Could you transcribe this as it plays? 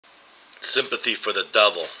Sympathy for the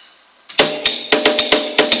devil.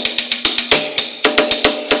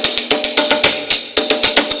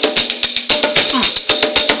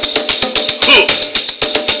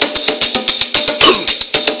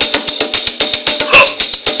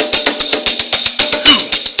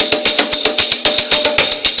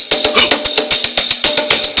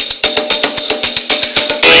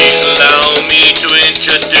 Please allow me to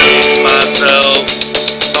introduce myself.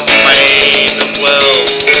 I'm plain and well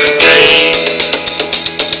raised.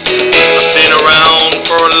 I've been around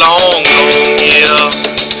for a long, long year.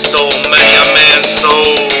 Stole many a man's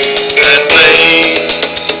soul and faith.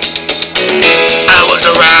 I was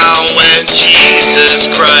around when Jesus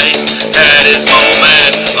Christ had his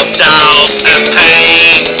moment of doubt and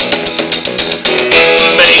pain.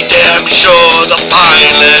 Made damn sure the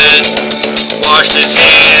pilot washed his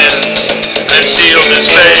hands and sealed his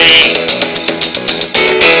fate.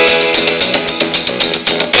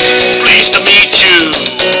 Pleased to meet you,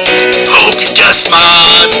 hope you guessed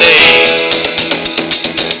my name.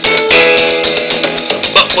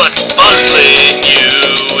 But what's puzzling you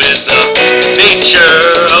is the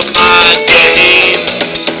nature of my game.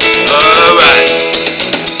 Alright,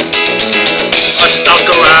 I stuck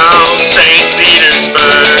around St.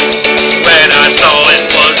 Petersburg when I saw it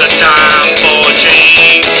was a time for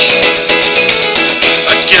change.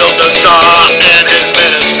 I killed the Tsar and his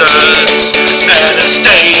ministers and his